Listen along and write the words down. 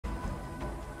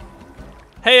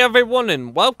Hey everyone,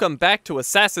 and welcome back to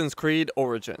Assassin's Creed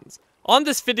Origins. On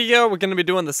this video, we're going to be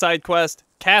doing the side quest,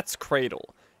 Cat's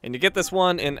Cradle, and you get this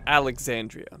one in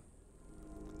Alexandria.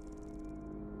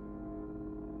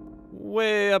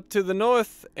 Way up to the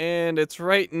north, and it's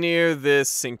right near this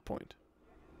sync point.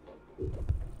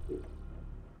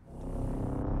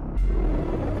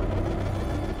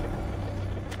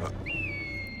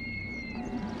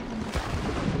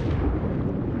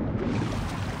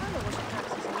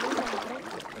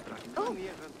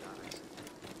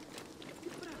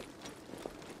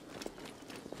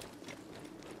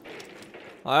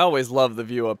 I always love the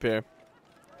view up here.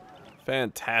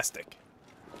 Fantastic.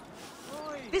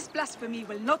 This blasphemy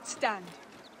will not stand.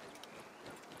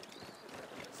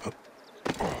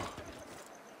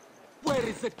 Where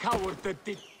is the coward that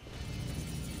did?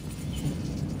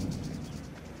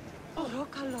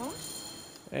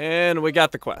 And we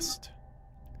got the quest.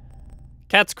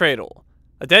 Cat's Cradle.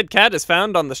 A dead cat is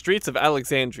found on the streets of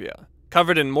Alexandria,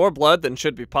 covered in more blood than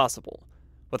should be possible.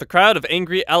 With a crowd of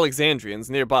angry Alexandrians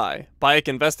nearby, Bayek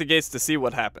investigates to see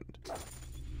what happened.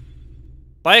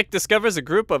 Bayek discovers a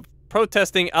group of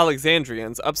protesting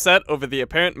Alexandrians upset over the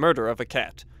apparent murder of a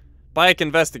cat. Bayek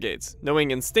investigates,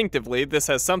 knowing instinctively this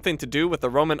has something to do with the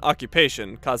Roman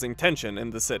occupation causing tension in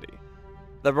the city.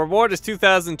 The reward is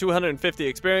 2,250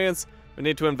 experience. We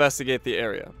need to investigate the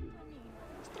area.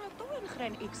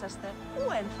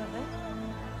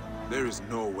 There is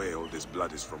no way all this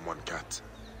blood is from one cat.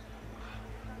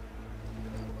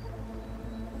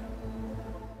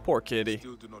 Poor kitty. I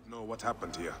still do not know what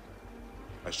happened here.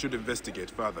 I should investigate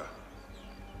further.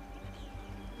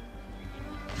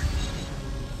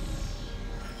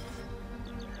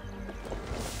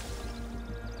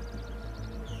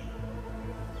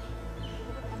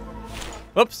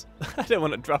 Oops, I didn't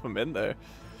want to drop him in there.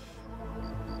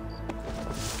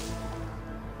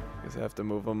 Guess I have to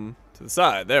move him to the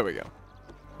side. There we go.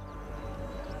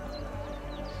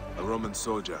 A Roman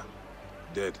soldier,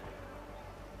 dead.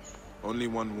 Only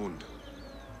one wound.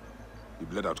 He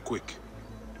bled out quick.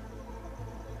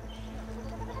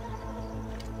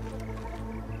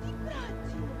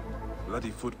 Bloody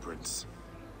footprints,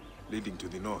 leading to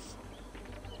the north.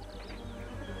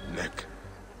 Neck.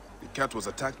 The cat was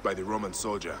attacked by the Roman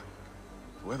soldier.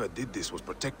 Whoever did this was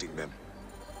protecting them.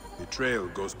 The trail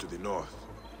goes to the north.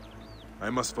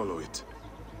 I must follow it.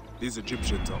 These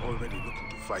Egyptians are already looking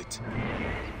to fight.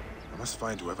 I must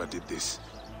find whoever did this.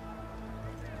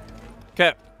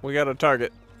 Okay, we got a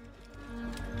target.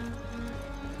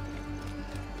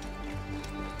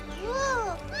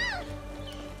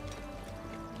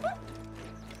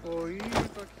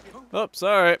 Oh,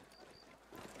 sorry.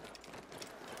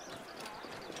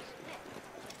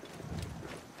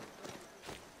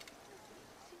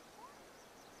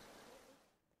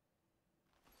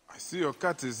 I see your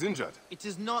cat is injured. It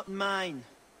is not mine.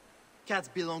 Cats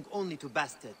belong only to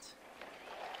Bastet.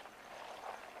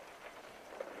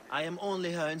 I am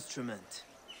only her instrument,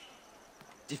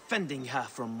 defending her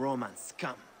from Roman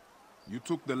scum. You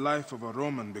took the life of a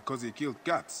Roman because he killed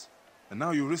cats, and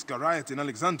now you risk a riot in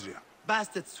Alexandria.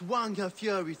 Bastet swung her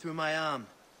fury through my arm.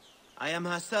 I am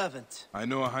her servant. I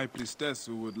know a high priestess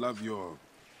who would love your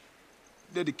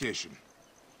dedication.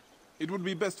 It would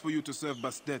be best for you to serve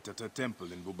Bastet at her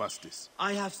temple in Bubastis.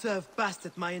 I have served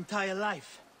Bastet my entire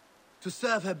life. To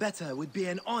serve her better would be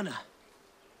an honor.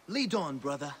 Lead on,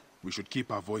 brother. We should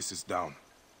keep our voices down.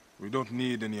 We don't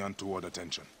need any untoward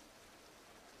attention.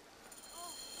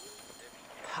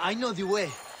 I know the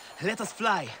way. Let us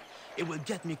fly. It will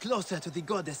get me closer to the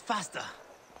goddess faster.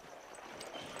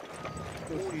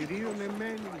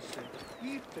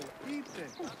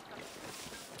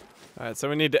 Alright, so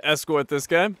we need to escort this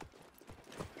guy.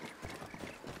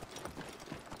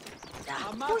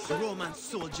 Roman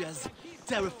soldiers,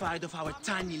 terrified of our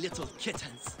tiny little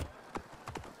kittens.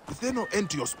 Is there no end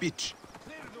to your speech?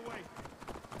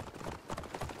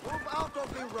 Move out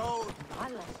of the road!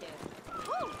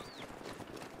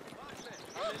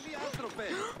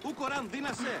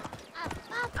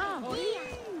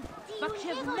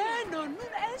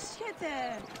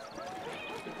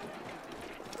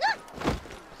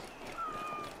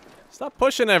 Stop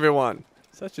pushing everyone.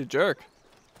 Such a jerk.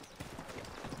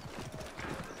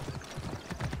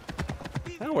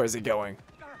 Now where's he going?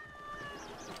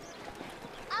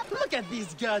 Look at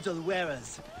these girdle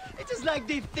wearers. It is like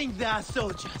they think they are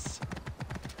soldiers.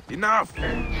 Enough!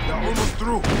 They're almost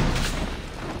through.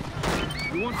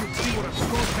 You want to see what a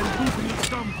sword can do to your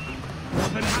thumb?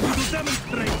 Then have you to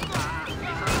demonstrate.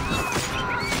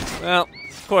 Well,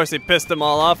 of course he pissed them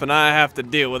all off and I have to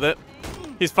deal with it.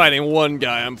 He's fighting one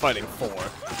guy, I'm fighting four.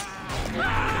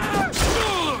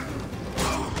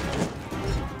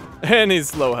 And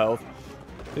he's low health.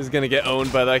 He's gonna get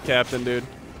owned by that captain, dude.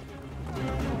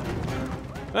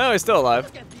 Oh, he's still alive.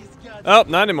 Look at these guys. Oh,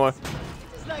 not anymore.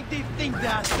 It's like they think they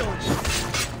are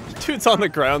soldiers. Dude's on the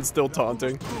ground still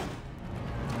taunting.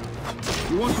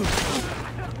 You want to...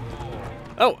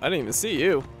 Oh, I didn't even see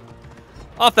you.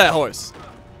 Off that horse.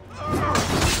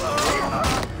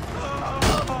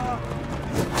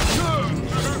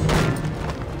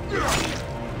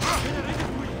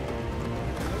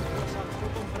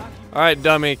 Alright,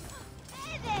 dummy.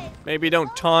 Maybe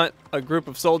don't taunt a group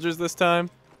of soldiers this time.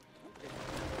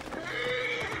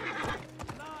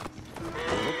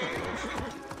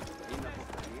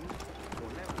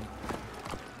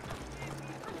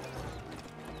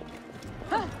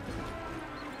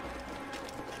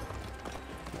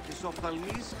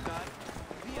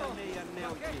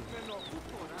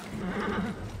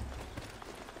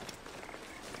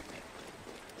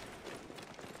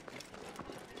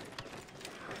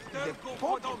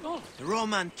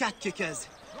 Roman cat kickers.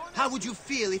 How would you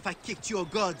feel if I kicked your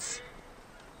gods?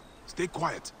 Stay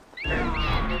quiet.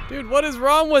 Dude, what is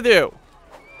wrong with you?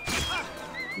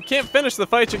 You can't finish the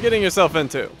fight you're getting yourself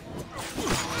into.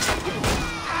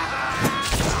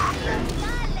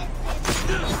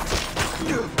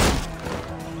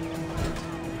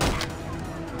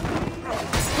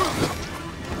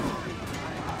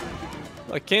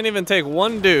 I can't even take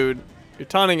one dude. You're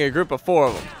taunting a group of 4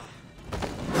 of them.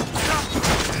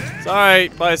 It's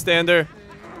alright, bystander.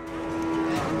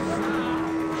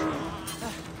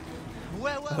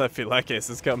 I feel like Ace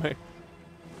is coming.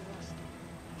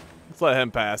 Let's let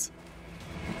him pass.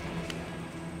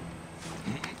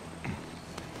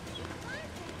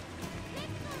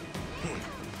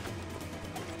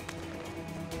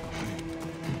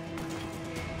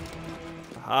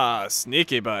 Ah,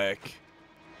 sneaky bike.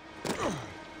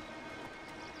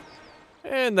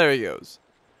 And there he goes.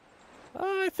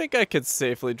 I think I could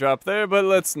safely drop there, but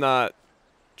let's not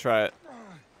try it.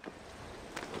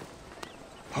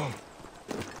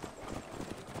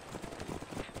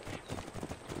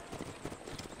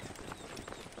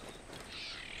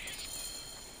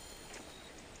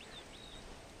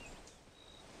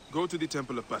 Go to the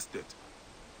Temple of Bastet.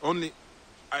 Only,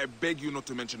 I beg you not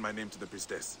to mention my name to the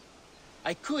priestess.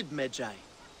 I could, Medjay.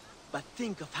 But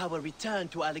think of how a return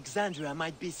to Alexandria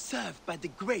might be served by the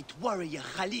great warrior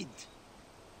Khalid.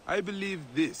 I believe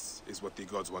this is what the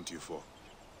gods want you for.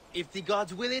 If the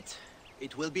gods will it,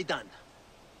 it will be done.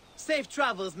 Safe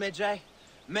travels, Medjay.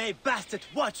 May Bastet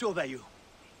watch over you.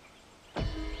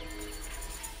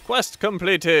 Quest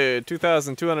completed.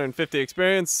 2,250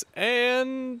 experience,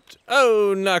 and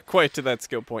oh, not quite to that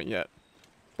skill point yet.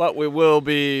 But we will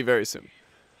be very soon.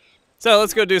 So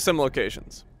let's go do some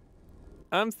locations.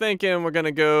 I'm thinking we're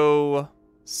gonna go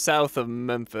south of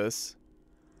Memphis.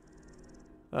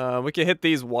 We can hit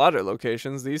these water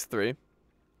locations, these 3.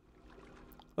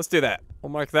 Let's do that.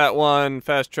 We'll mark that one,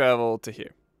 fast travel to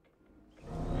here.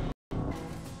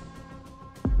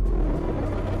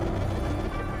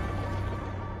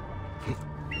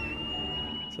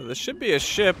 So there should be a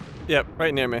ship, yep,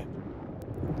 right near me.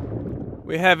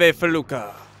 We have a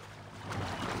felucca.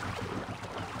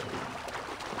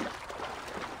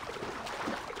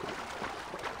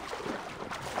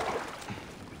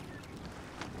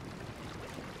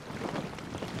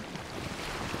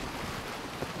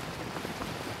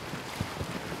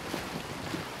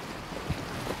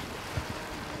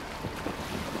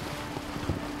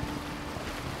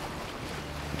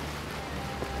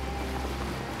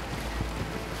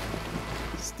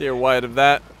 Steer wide of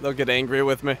that. They'll get angry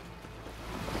with me.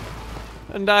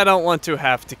 And I don't want to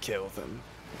have to kill them.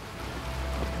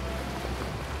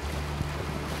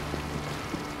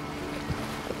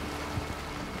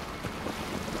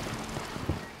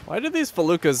 Why do these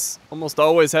feluccas almost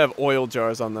always have oil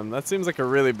jars on them? That seems like a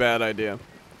really bad idea.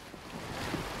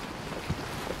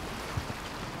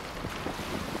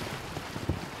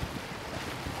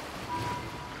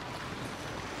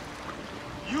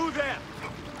 You there!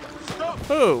 Stop!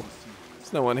 Oh,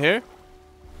 there's no one here.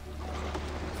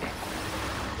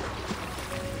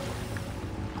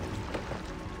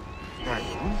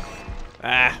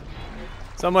 Ah,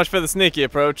 so much for the sneaky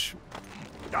approach.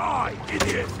 Die,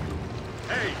 idiot!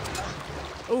 Hey!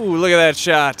 Ooh, look at that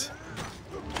shot.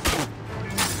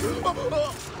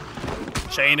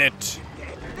 Chain it.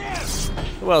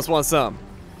 Who else wants some?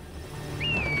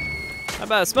 How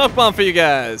about a smoke bomb for you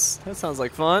guys? That sounds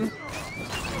like fun.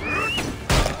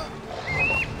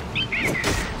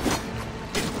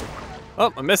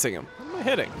 Oh, I'm missing him. What am I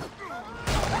hitting?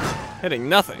 Hitting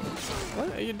nothing.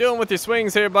 What are you doing with your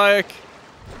swings here, Bayek?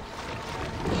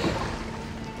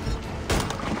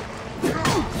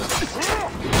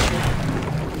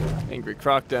 angry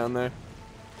croc down there.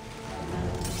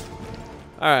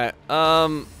 Alright,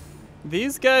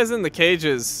 these guys in the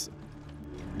cages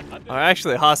are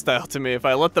actually hostile to me. If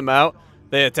I let them out,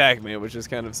 they attack me, which is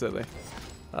kind of silly.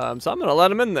 So I'm gonna let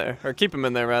them in there, or keep them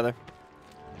in there rather.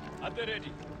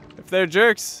 If they're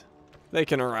jerks, they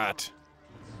can rot.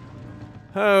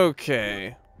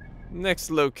 Okay,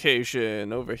 next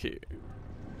location over here.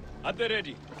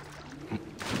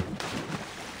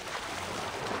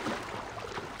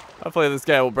 Hopefully this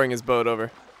guy will bring his boat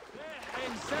over.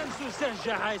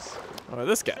 Or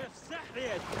this guy.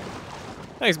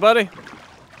 Thanks, buddy.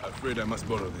 Afraid I must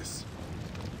borrow this.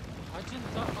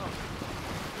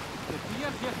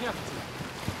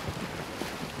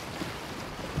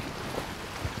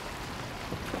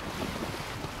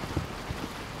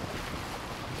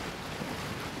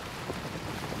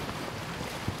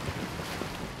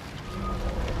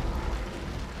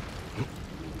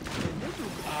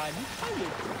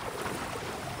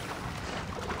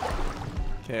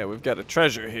 Okay, we've got a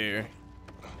treasure here.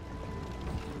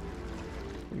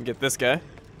 We can get this guy.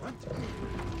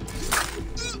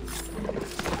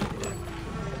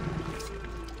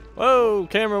 Whoa,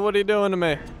 camera, what are you doing to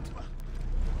me?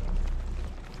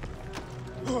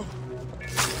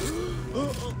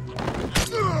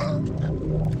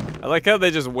 I like how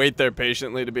they just wait there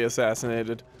patiently to be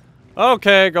assassinated.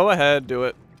 Okay, go ahead, do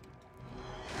it.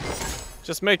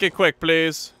 Just make it quick,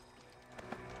 please.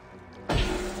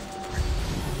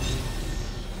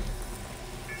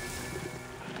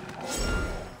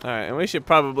 Alright, and we should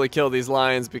probably kill these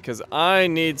lions because I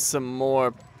need some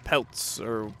more pelts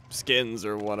or skins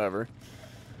or whatever.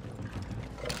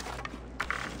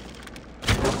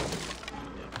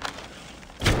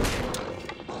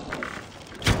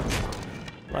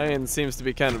 Lion seems to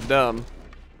be kind of dumb.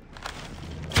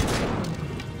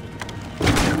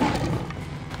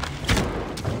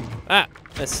 Ah,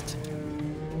 missed.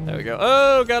 There we go.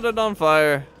 Oh, got it on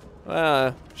fire.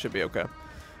 Should be okay.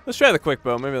 Let's try the quick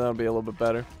bow. Maybe that'll be a little bit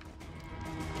better.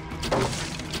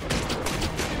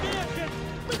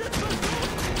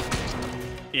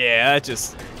 Yeah, that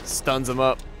just stuns him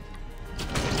up.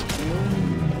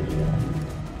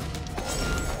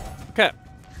 Okay.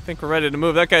 I think we're ready to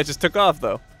move. That guy just took off,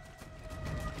 though.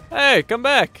 Hey, come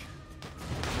back.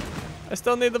 I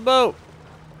still need the boat.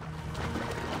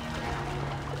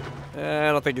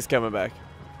 I don't think he's coming back.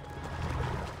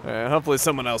 Alright, hopefully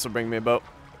someone else will bring me a boat.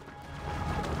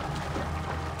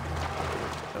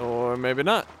 Or maybe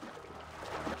not.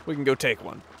 We can go take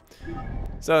one.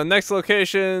 So next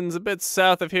location's a bit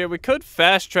south of here. We could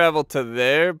fast travel to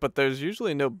there, but there's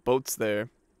usually no boats there.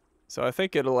 So I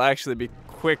think it'll actually be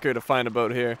quicker to find a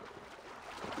boat here.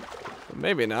 But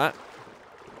maybe not.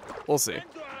 We'll see.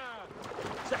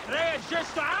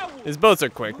 His boats are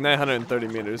quick. 930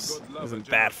 meters isn't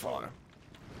that far.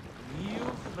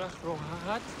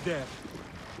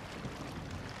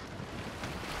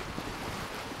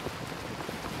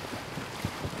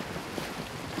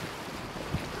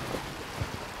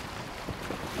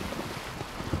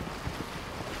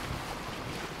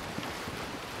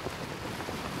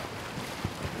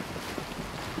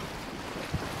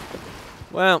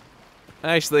 Well,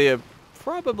 actually, it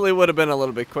probably would have been a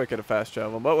little bit quicker to fast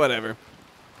travel, but whatever.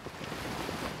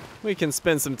 We can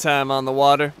spend some time on the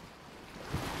water.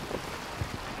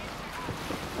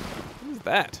 What is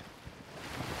that?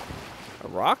 A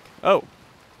rock? Oh,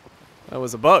 that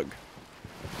was a bug.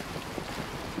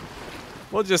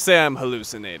 We'll just say I'm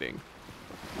hallucinating.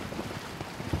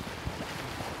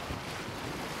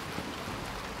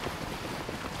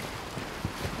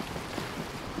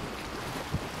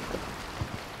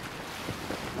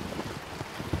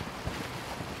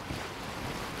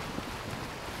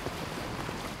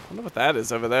 I wonder what that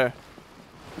is over there.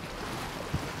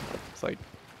 It's like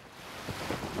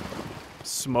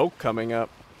smoke coming up.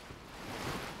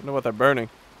 I wonder what they're burning.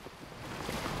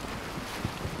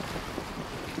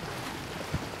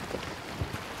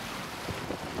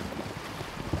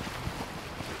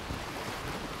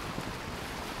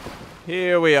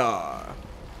 Here we are.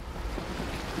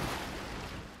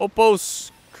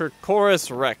 Opos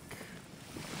Kirkoris Wreck.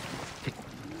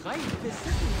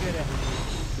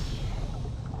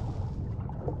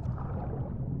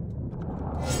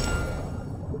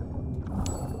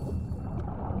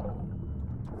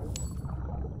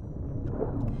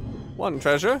 One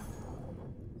treasure.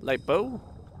 Light bow.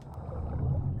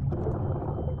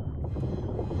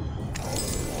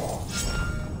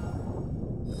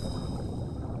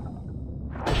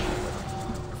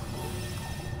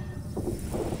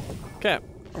 Okay.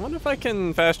 I wonder if I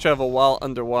can fast travel while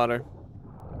underwater.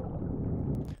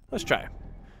 Let's try.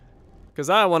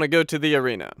 Because I want to go to the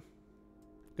arena.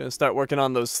 Gonna start working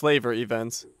on those slaver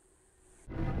events.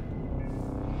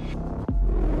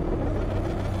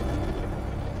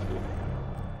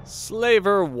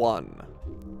 Slaver 1.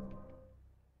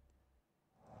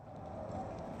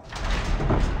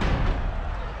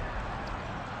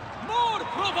 More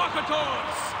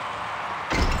provocateurs!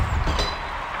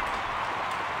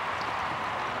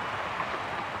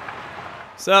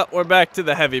 So, we're back to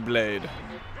the heavy blade.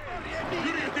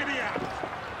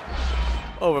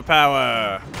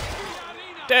 Overpower.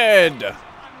 Dead.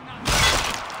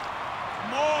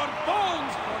 More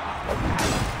bones!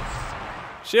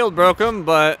 Shield broke him,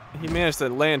 but he managed to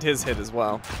land his hit as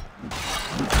well.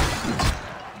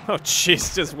 Oh,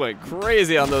 jeez, just went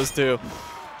crazy on those two.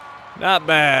 Not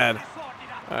bad.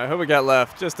 Alright, who we got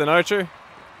left? Just an archer?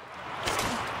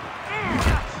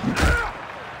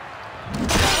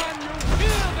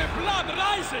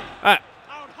 Alright,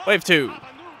 wave 2.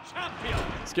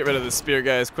 Let's get rid of this spear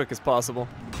guy as quick as possible.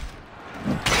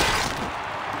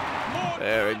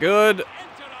 Very good.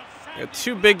 Got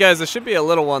 2 big guys. There should be a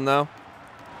little one, though.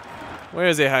 Where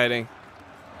is he hiding?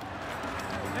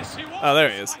 Oh, there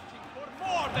he is.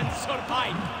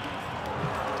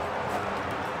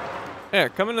 Here,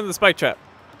 come into the spike trap.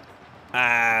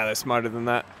 Ah, they're smarter than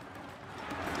that.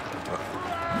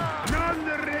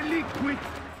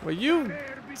 Will you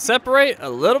separate a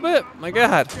little bit? My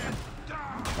God.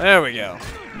 There we go.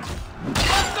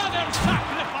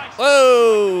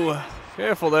 Whoa!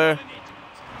 Careful there.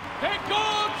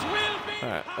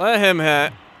 Alright, let him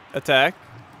attack.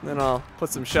 Then I'll put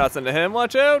some shots into him.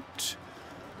 Watch out!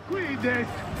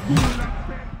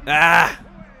 Ah!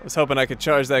 I was hoping I could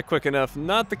charge that quick enough.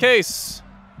 Not the case.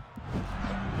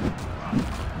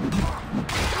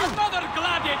 Another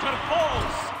gladiator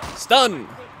falls! Stun!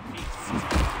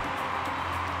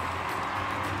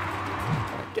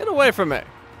 Get away from me.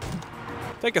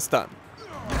 Take a stun.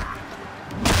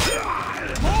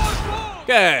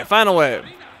 Okay, final wave.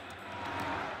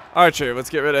 Archer, let's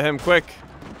get rid of him quick.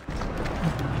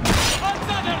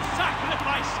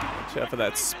 Watch out for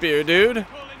that spear, dude.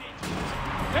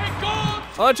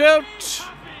 Watch out!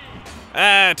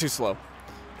 Ah, too slow.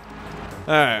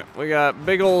 Alright, we got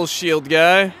big old shield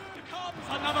guy.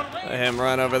 Let him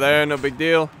run over there, no big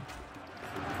deal.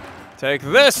 Take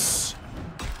this!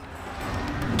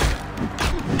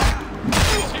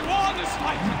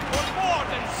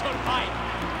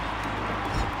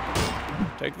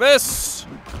 Take this!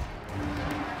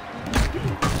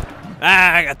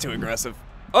 Ah, I got too aggressive.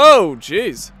 Oh,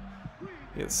 jeez.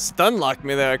 He stun locked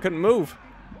me there. I couldn't move.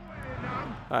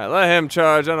 Alright, let him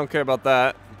charge. I don't care about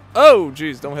that. Oh,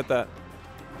 jeez, don't hit that.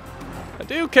 I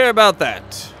do care about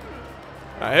that.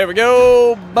 Alright, here we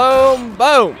go. Boom,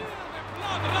 boom.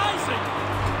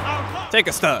 Take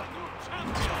a stun.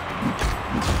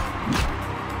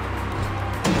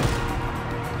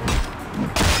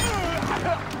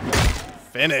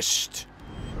 Finished.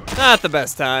 Not the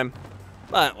best time,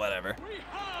 but whatever.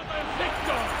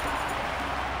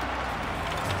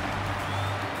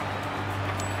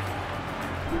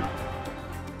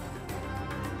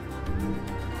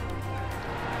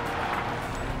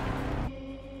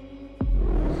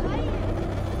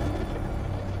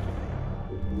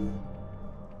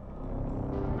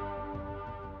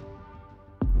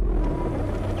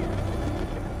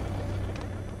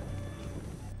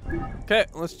 Okay,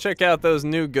 let's check out those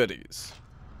new goodies.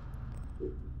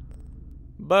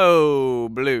 Bow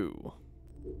blue.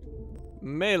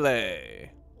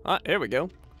 Melee. Ah, here we go.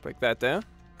 Break that down.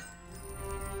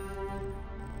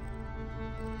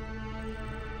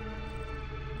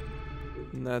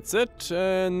 And that's it.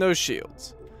 No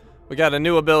shields. We got a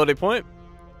new ability point.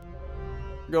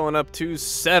 Going up to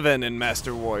 7 in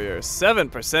Master Warrior.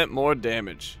 7% more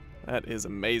damage. That is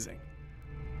amazing.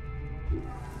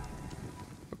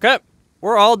 Okay.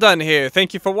 We're all done here.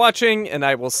 Thank you for watching, and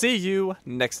I will see you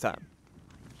next time.